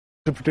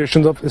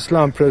interpretations of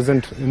Islam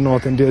present in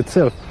North India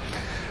itself.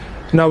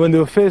 Now when they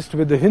were faced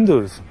with the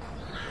Hindus,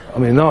 I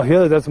mean now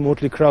here that's a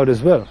motley crowd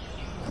as well.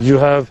 You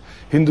have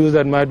Hindus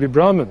that might be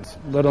Brahmins,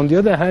 but on the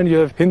other hand you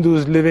have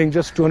Hindus living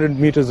just 200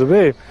 meters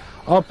away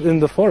up in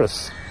the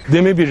forests.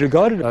 They may be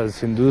regarded as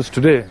Hindus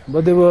today,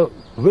 but they were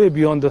way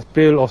beyond the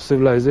pale of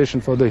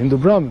civilization for the Hindu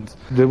Brahmins.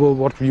 They were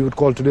what you would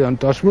call today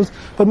untouchables,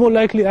 but more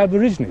likely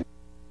Aborigines.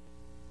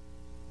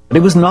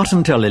 It was not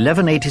until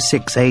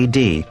 1186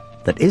 AD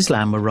that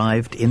Islam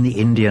arrived in the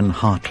Indian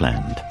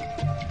heartland.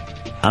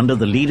 Under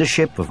the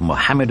leadership of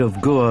Muhammad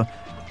of Ghur,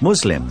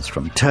 Muslims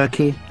from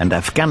Turkey and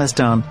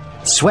Afghanistan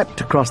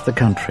swept across the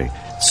country,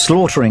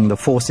 slaughtering the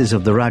forces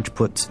of the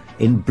Rajputs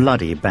in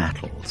bloody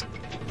battles.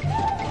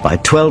 By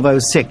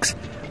 1206,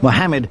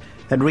 Muhammad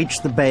had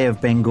reached the Bay of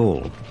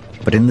Bengal,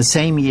 but in the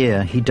same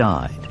year he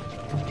died.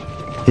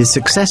 His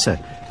successor,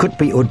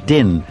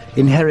 Qutb-ud-Din,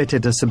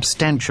 inherited a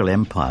substantial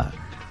empire,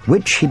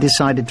 which he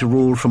decided to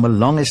rule from a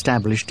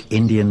long-established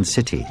Indian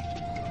city.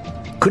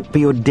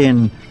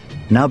 Qutb-ud-Din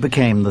now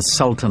became the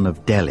Sultan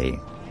of Delhi.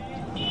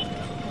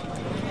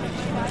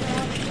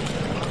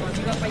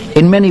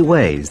 In many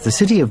ways, the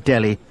city of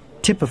Delhi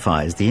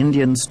typifies the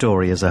Indian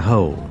story as a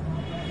whole.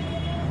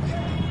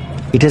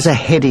 It is a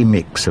heady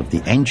mix of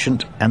the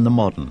ancient and the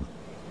modern.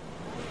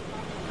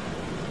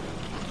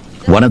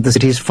 One of the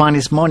city's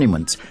finest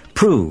monuments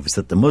proves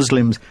that the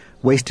Muslims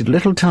wasted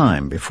little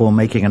time before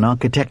making an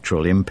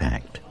architectural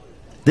impact.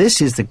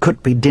 This is the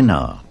Qutb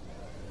Dinar,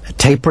 a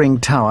tapering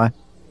tower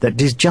that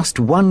is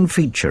just one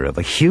feature of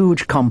a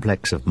huge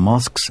complex of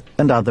mosques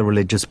and other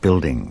religious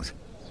buildings.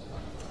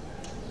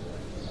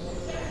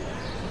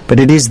 But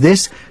it is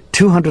this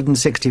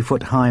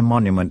 260-foot high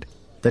monument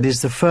that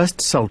is the first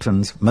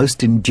sultan's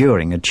most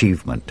enduring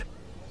achievement.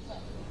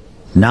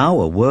 Now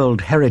a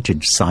World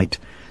Heritage Site,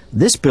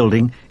 this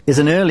building is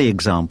an early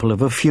example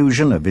of a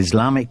fusion of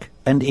Islamic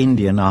and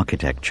Indian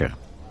architecture.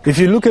 If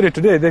you look at it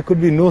today, there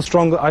could be no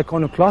stronger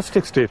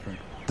iconoclastic statement.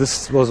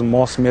 This was a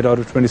mosque made out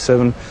of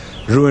 27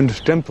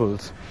 ruined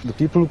temples. The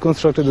people who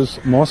constructed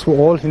this mosque were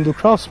all Hindu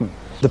craftsmen.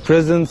 The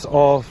presence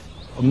of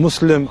a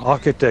Muslim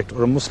architect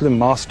or a Muslim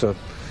master,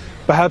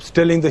 perhaps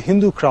telling the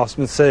Hindu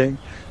craftsman, saying,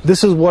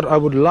 this is what I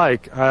would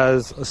like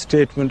as a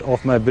statement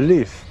of my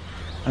belief.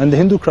 And the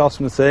Hindu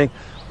craftsman saying,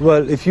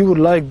 well, if you would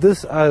like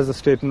this as a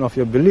statement of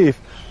your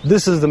belief,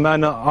 this is the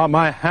manner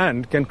my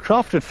hand can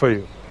craft it for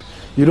you.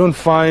 You don't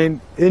find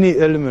any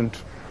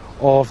element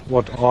of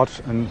what art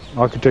and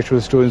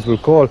architectural historians will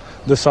call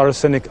the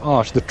Saracenic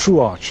arch, the true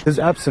arch, is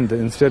absent.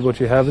 Instead, what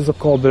you have is a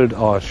corbelled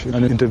arch,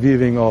 an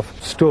interweaving of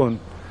stone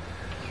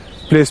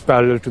placed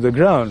parallel to the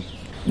ground.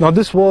 Now,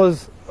 this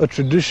was a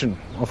tradition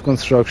of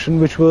construction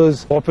which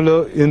was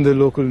popular in the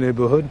local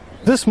neighborhood.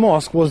 This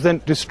mosque was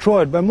then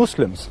destroyed by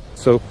Muslims.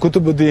 So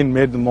Qutb-ud-Din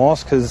made the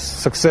mosque, his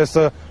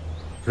successor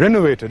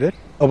renovated it.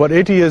 About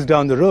 80 years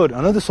down the road,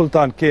 another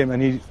sultan came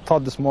and he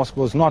thought this mosque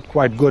was not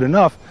quite good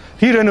enough.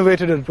 He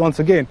renovated it once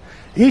again.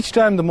 Each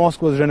time the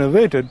mosque was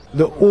renovated,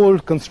 the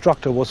old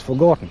constructor was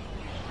forgotten.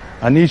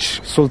 And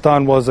each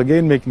sultan was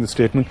again making the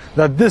statement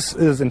that this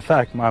is in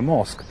fact my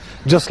mosque.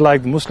 Just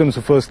like the Muslims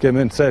who first came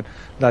in said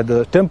that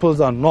the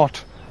temples are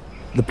not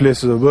the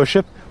places of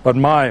worship, but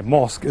my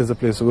mosque is a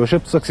place of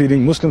worship.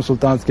 Succeeding Muslim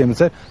sultans came and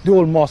said, the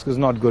old mosque is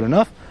not good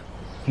enough,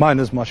 mine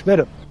is much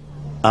better.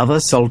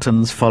 Other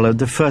sultans followed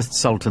the first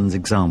sultan's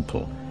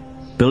example,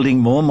 building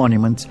more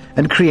monuments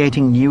and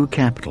creating new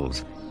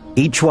capitals,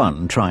 each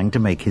one trying to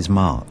make his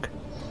mark.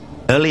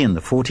 Early in the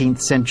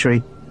 14th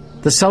century,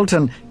 the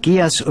Sultan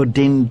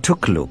Ghiyas-ud-Din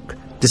Tughlaq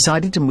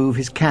decided to move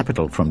his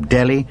capital from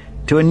Delhi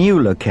to a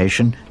new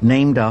location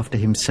named after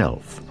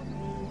himself.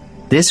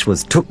 This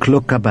was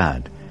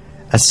Tughlaq-Abad,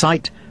 a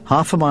site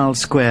half a mile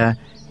square,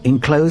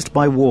 enclosed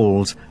by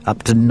walls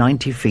up to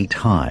 90 feet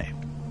high.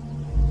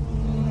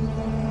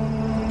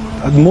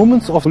 The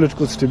moments of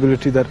political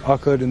stability that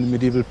occurred in the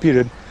medieval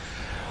period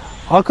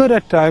occurred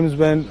at times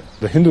when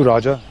the Hindu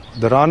Raja,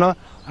 the Rana,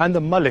 and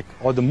the Malik,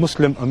 or the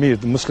Muslim Amir,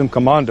 the Muslim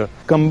commander,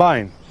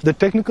 combined. The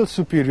technical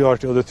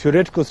superiority or the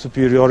theoretical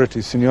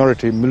superiority,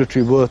 seniority,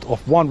 military worth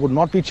of one would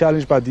not be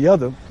challenged by the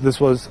other. This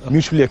was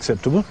mutually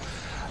acceptable.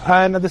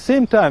 And at the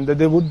same time that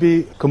there would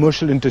be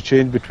commercial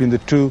interchange between the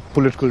two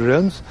political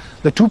realms.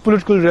 The two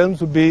political realms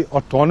would be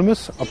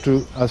autonomous up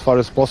to as far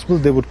as possible.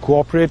 They would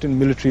cooperate in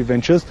military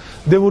ventures.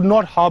 They would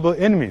not harbor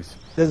enemies.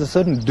 There's a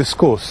certain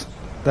discourse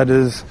that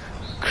is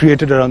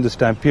created around this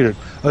time period,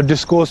 a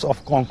discourse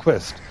of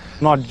conquest,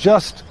 not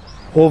just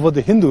over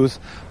the Hindus,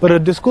 but a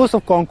discourse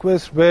of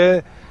conquest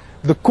where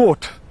the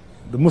court,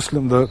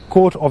 the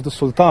court of the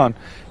Sultan,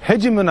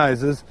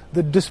 hegemonizes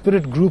the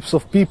disparate groups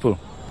of people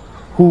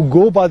who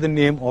go by the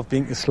name of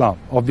being Islam,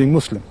 of being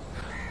Muslim.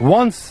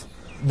 Once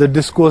the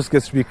discourse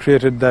gets to be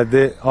created that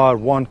they are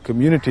one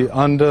community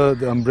under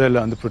the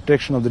umbrella and the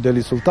protection of the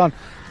Delhi Sultan,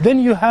 then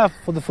you have,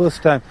 for the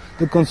first time,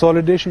 the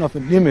consolidation of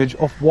an image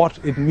of what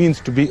it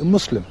means to be a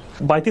Muslim.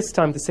 By this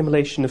time, the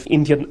assimilation of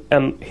Indian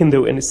and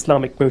Hindu and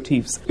Islamic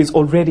motifs is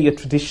already a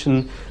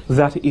tradition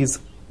that is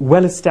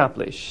well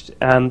established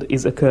and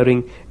is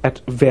occurring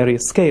at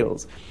various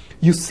scales.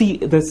 You see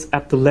this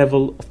at the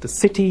level of the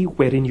city,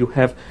 wherein you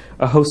have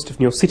a host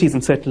of cities,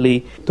 and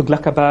certainly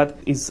Tughlaqabad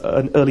is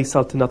an early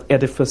Sultanate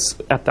edifice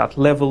at that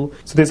level.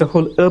 So there's a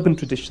whole urban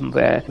tradition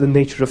there, the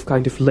nature of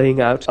kind of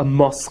laying out a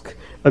mosque,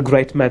 a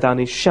great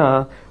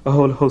Maidan-e-Shah, a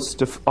whole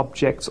host of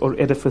objects or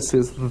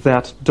edifices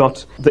that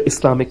dot the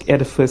Islamic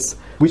edifice,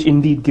 which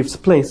indeed gives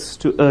place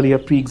to earlier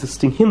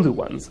pre-existing Hindu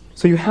ones.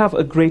 So you have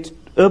a great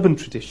urban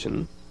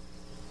tradition.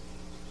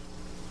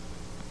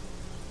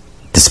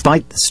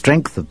 Despite the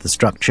strength of the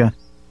structure,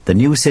 the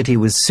new city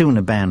was soon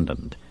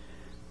abandoned.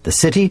 The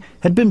city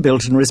had been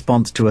built in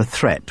response to a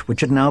threat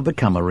which had now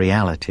become a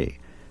reality.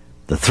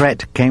 The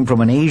threat came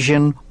from an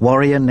Asian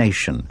warrior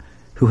nation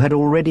who had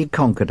already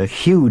conquered a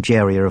huge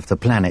area of the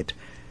planet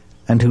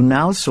and who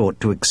now sought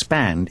to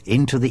expand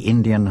into the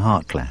Indian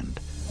heartland,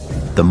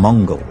 the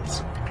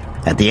Mongols.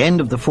 At the end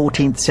of the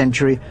 14th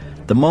century,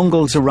 the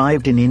Mongols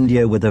arrived in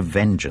India with a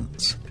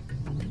vengeance.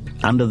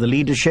 Under the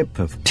leadership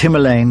of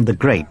Tamerlane the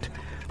Great,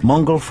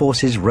 Mongol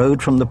forces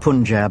rode from the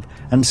Punjab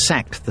and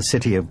sacked the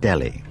city of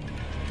Delhi.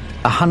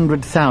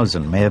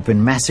 100,000 may have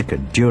been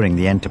massacred during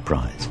the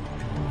enterprise.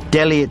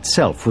 Delhi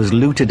itself was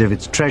looted of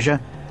its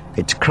treasure,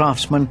 its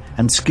craftsmen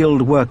and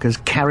skilled workers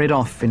carried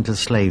off into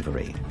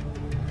slavery.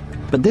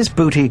 But this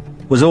booty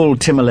was all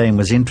Tamerlane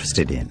was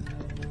interested in.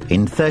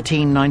 In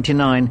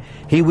 1399,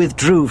 he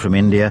withdrew from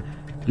India,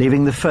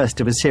 leaving the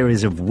first of a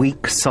series of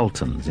weak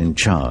sultans in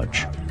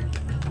charge.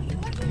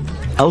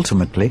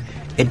 Ultimately,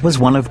 it was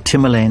one of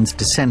Tamerlane's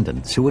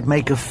descendants who would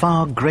make a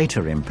far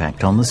greater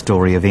impact on the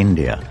story of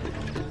India.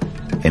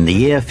 In the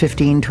year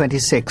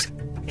 1526,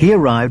 he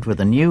arrived with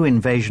a new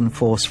invasion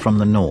force from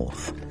the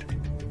north.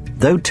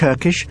 Though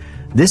Turkish,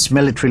 this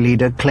military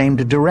leader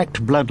claimed a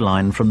direct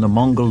bloodline from the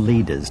Mongol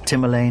leaders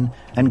Tamerlane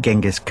and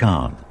Genghis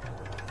Khan.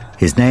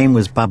 His name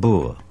was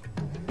Babur.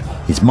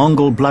 His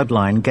Mongol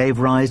bloodline gave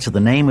rise to the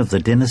name of the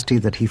dynasty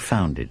that he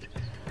founded,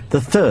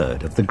 the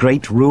third of the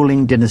great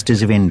ruling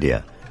dynasties of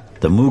India,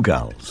 the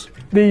Mughals.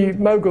 The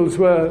Mughals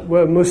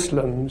were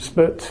Muslims,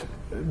 but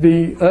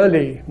the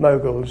early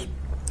Mughals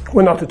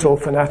were not at all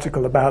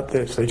fanatical about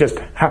this. They just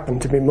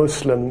happened to be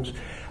Muslims,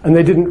 and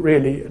they didn't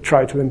really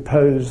try to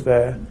impose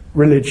their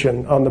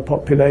religion on the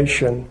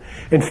population.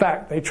 In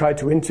fact, they tried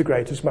to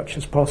integrate as much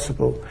as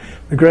possible.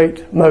 The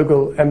great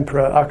Mughal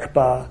Emperor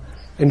Akbar,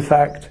 in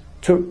fact,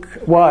 took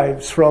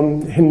wives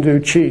from Hindu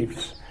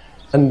chiefs,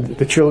 and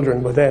the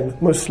children were then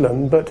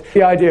Muslim, but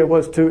the idea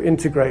was to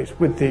integrate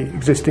with the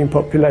existing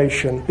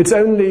population. It's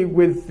only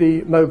with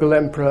the Mughal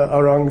Emperor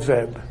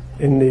Aurangzeb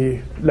in the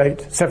late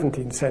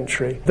 17th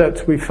century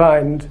that we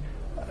find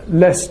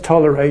less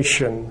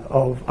toleration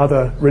of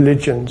other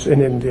religions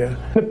in India.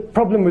 The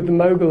problem with the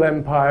Mughal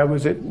Empire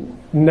was it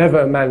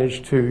never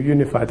managed to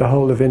unify the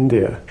whole of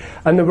India,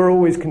 and there were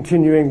always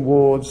continuing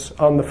wars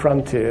on the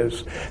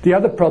frontiers. The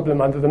other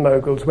problem under the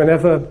Mughals,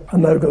 whenever a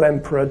Mughal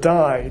emperor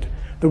died,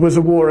 there was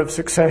a war of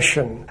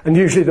succession, and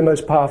usually the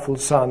most powerful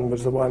son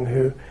was the one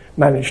who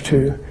managed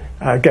to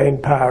gain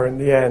power in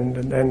the end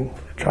and then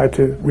try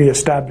to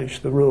re-establish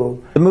the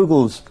rule. The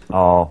Mughals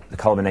are the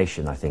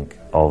culmination, I think,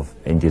 of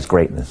India's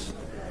greatness.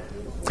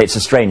 It's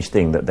a strange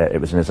thing that it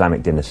was an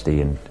Islamic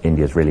dynasty and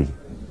India's really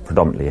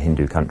predominantly a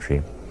Hindu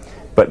country.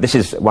 But this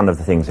is one of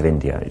the things of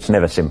India. It's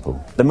never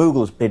simple. The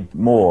Mughals did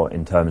more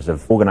in terms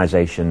of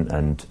organisation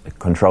and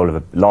control of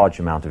a large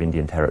amount of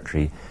Indian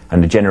territory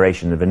and the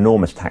generation of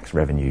enormous tax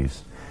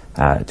revenues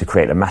to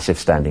create a massive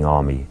standing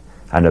army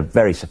and a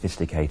very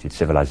sophisticated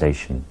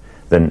civilization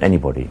than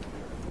anybody.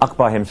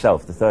 Akbar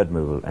himself, the third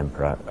Mughal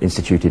emperor,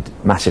 instituted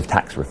massive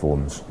tax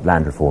reforms,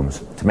 land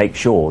reforms, to make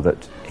sure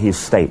that his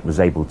state was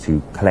able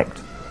to collect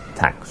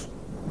tax.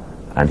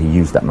 And he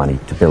used that money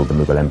to build the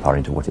Mughal Empire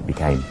into what it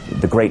became.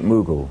 The great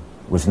Mughal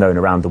was known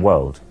around the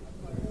world,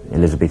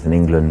 Elizabethan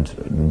England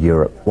and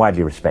Europe,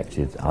 widely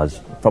respected as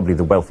probably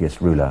the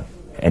wealthiest ruler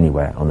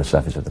anywhere on the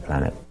surface of the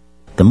planet.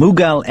 The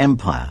Mughal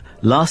Empire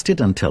lasted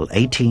until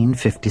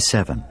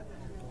 1857.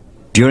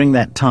 During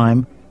that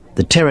time,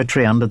 the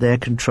territory under their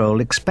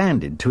control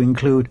expanded to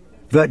include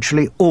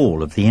virtually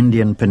all of the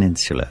Indian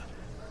peninsula.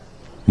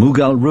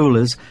 Mughal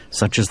rulers,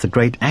 such as the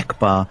great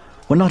Akbar,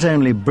 were not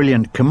only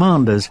brilliant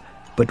commanders,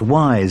 but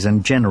wise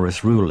and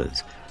generous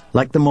rulers,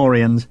 like the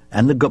Mauryans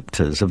and the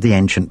Guptas of the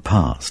ancient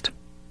past.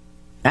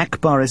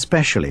 Akbar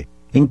especially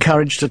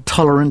encouraged a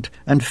tolerant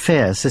and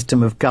fair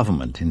system of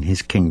government in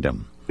his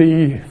kingdom.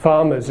 The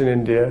farmers in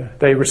India,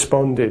 they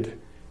responded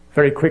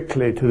very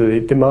quickly to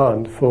the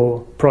demand for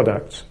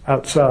products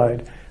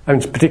outside,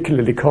 and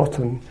particularly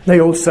cotton. They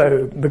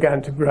also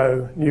began to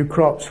grow new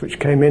crops which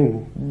came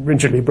in,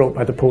 originally brought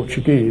by the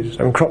Portuguese,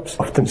 and crops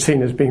often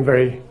seen as being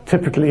very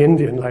typically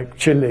Indian, like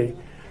chili.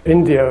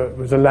 India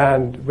was a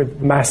land with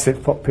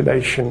massive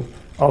population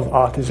of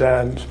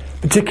artisans,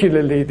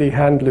 particularly the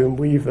handloom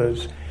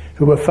weavers,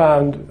 who were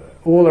found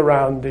all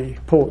around the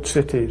port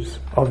cities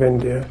of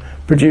India,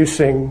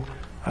 producing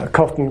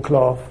cotton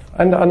cloth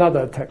and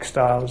other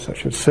textiles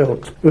such as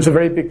silks. There was a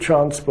very big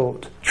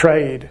transport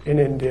trade in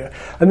India,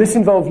 and this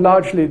involved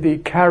largely the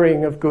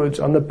carrying of goods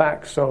on the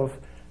backs of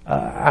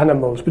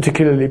animals,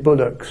 particularly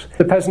bullocks.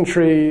 The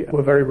peasantry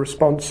were very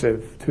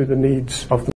responsive to the needs of the